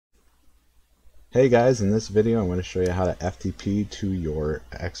Hey guys, in this video I'm going to show you how to FTP to your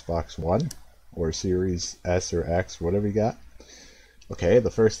Xbox One or Series S or X, whatever you got. Okay,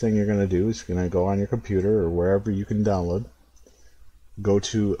 the first thing you're going to do is you're going to go on your computer or wherever you can download. Go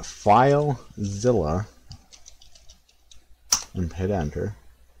to FIlezilla and hit enter.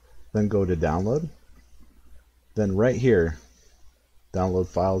 Then go to download. Then right here, download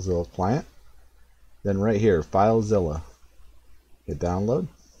FileZilla client. Then right here, FileZilla. Hit download.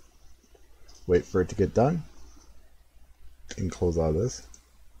 Wait for it to get done and close out of this.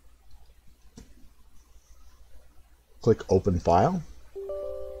 Click open file.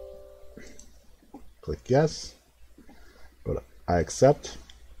 Click yes. Go to I accept.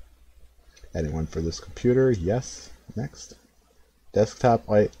 Anyone for this computer? Yes. Next. Desktop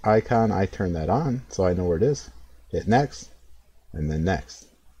icon, I turn that on so I know where it is. Hit next and then next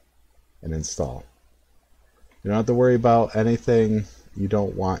and install. You don't have to worry about anything you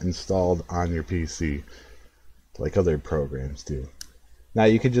don't want installed on your PC like other programs do. Now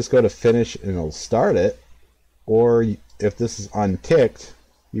you can just go to finish and it'll start it, or if this is unticked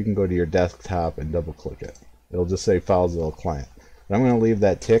you can go to your desktop and double click it. It'll just say FileZilla client. But I'm going to leave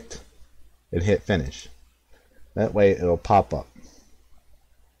that ticked and hit finish. That way it'll pop up.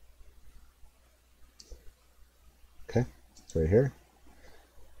 Okay, it's right here.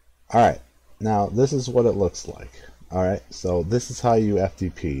 Alright, now this is what it looks like. Alright, so this is how you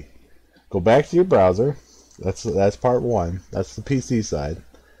FTP. Go back to your browser. That's part one. That's the PC side.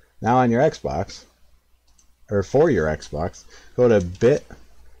 Now on your Xbox, or for your Xbox, go to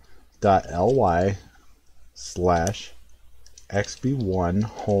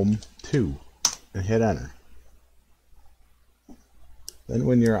bit.ly/xb1home2 and hit enter. Then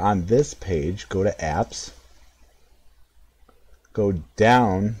when you're on this page, go to apps. Go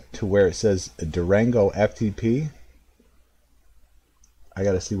down to where it says Durango FTP. I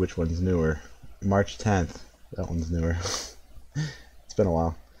gotta see which one's newer. March 10th. That one's newer. It's been a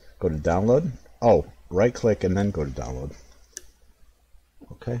while. Go to download. Oh, right click and then go to download.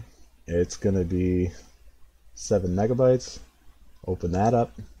 Okay. It's gonna be 7 megabytes. Open that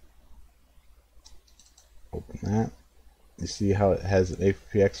up. Open that. You see how it has an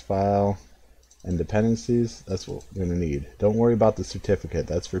APX file and dependencies? That's what we're gonna need. Don't worry about the certificate.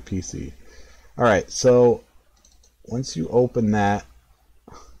 That's for PC. Alright, so once you open that,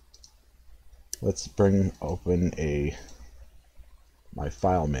 let's open my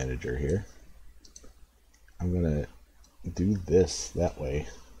file manager here. I'm gonna do this that way,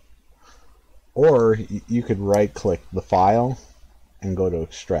 or you could right click the file and go to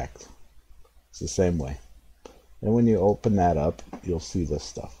extract. It's the same way. And when you open that up, you'll see this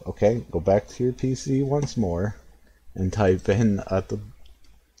stuff. Okay, go back to your PC once more and type in at the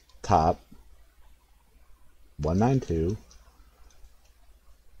top 192.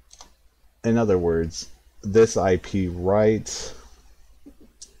 In other words, this IP right,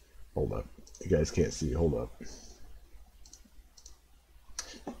 hold up, you guys can't see, hold up.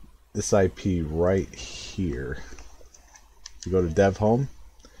 This IP right here, you go to dev home,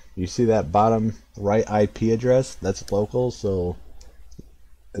 you see that bottom right IP address? That's local, so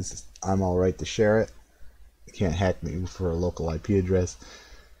I'm all right to share it. You can't hack me for a local IP address.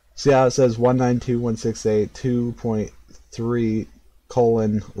 See how it says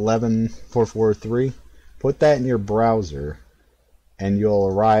 192.168.2.3:11443? Put that in your browser and you'll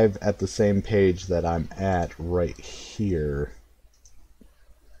arrive at the same page that I'm at right here.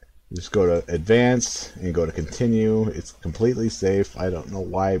 Just go to advanced and go to continue. It's completely safe. I don't know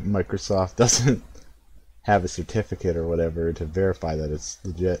why Microsoft doesn't have a certificate or whatever to verify that it's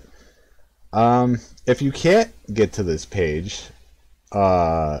legit. If you can't get to this page,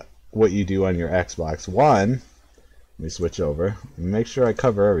 what you do on your Xbox One, let me switch over and make sure I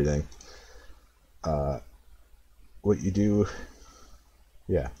cover everything. What you do,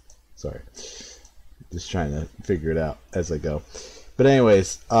 yeah, sorry, just trying to figure it out as I go. But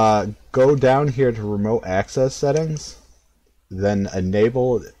anyways, go down here to remote access settings, then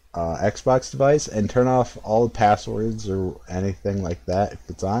enable Xbox device and turn off all the passwords or anything like that if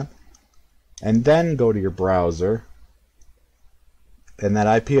it's on, and then go to your browser, and that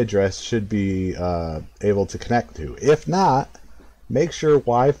IP address should be able to connect to. If not, make sure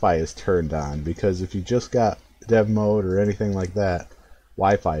Wi-Fi is turned on, because if you just got dev mode or anything like that,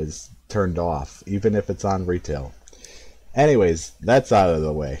 Wi-Fi is turned off even if it's on retail. Anyways, that's out of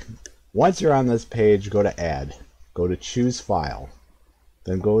the way. Once you're on this page, go to add, go to choose file,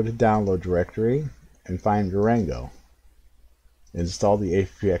 then go to download directory and find Durango. Install the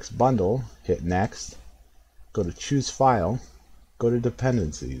APX bundle, hit next, go to choose file, go to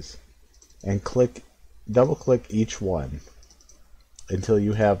dependencies, and double click each one until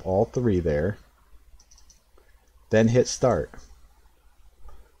you have all three there, then hit start.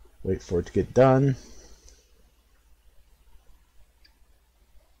 Wait for it to get done.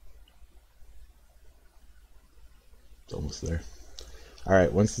 It's almost there.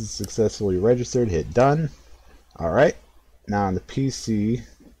 Alright, once it's successfully registered, hit done. Alright, now on the PC,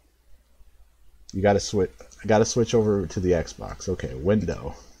 you gotta switch over to the Xbox. Okay,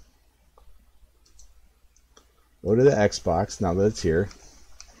 window. Go to the Xbox now that it's here.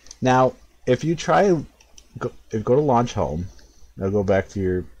 Now, if you try, go to launch home. Now go back to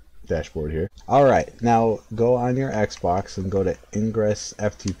your dashboard here. Alright, now go on your Xbox and go to Ingress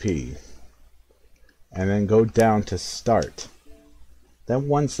FTP. And then go down to start. Then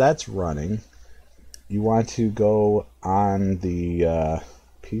once that's running, you want to go on the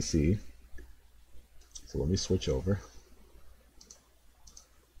PC. So let me switch over.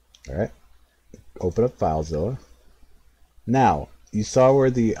 Alright, open up FileZilla. Now, you saw where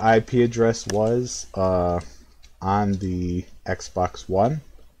the IP address was on the Xbox One.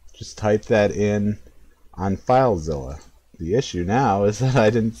 Just type that in on FileZilla. The issue now is that I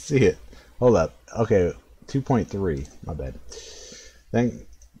didn't see it. Hold up. Okay, 2.3. My bad. Then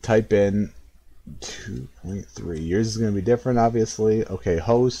type in 2.3. Yours is going to be different, obviously. Okay,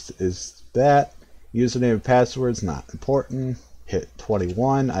 host is that. Username and password is not important. Hit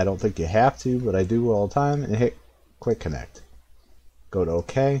 21. I don't think you have to, but I do all the time. And hit quick connect. Go to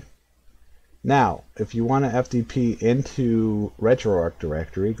OK. Now, if you want to FTP into RetroArch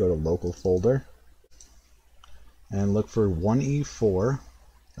directory, go to local folder and look for 1E4.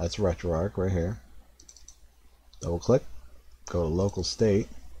 That's RetroArch right here. Double click. Go to local state.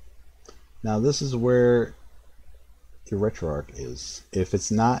 Now this is where your RetroArch is. If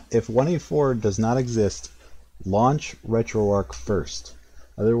 1E4 does not exist, launch RetroArch first.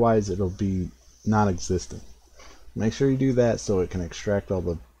 Otherwise it'll be non-existent. Make sure you do that so it can extract all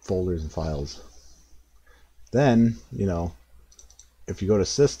the folders and files. Then, you know, if you go to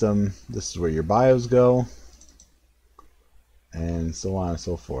system, this is where your BIOS go, and so on and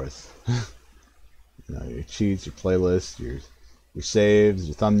so forth. You know, your cheats, your playlists, your saves,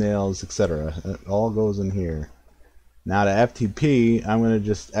 your thumbnails, etc. It all goes in here. Now to FTP, I'm going to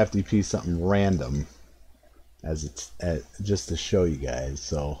just FTP something random just to show you guys.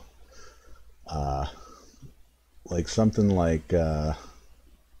 So, like something like, I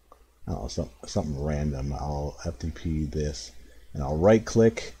don't know, something random. I'll FTP this, and I'll right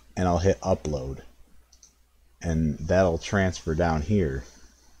click, and I'll hit upload. And that'll transfer down here.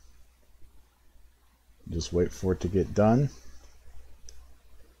 Just wait for it to get done.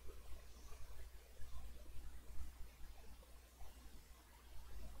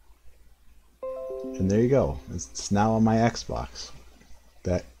 And there you go. It's now on my Xbox.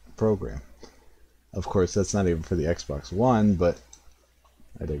 That program. Of course, that's not even for the Xbox One, but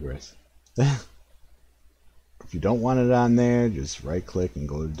I digress. If you don't want it on there, just right click and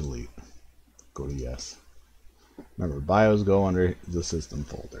go to delete. Go to yes. Remember, BIOS go under the system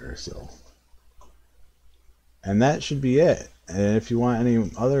folder, so. And that should be it. And if you want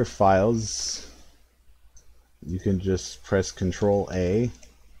any other files, you can just press Control A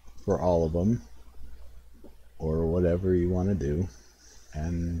for all of them, or whatever you want to do,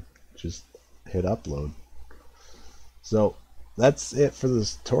 and just hit upload. So that's it for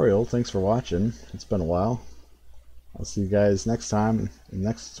this tutorial. Thanks for watching. It's been a while. I'll see you guys next time in the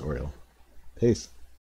next tutorial. Peace.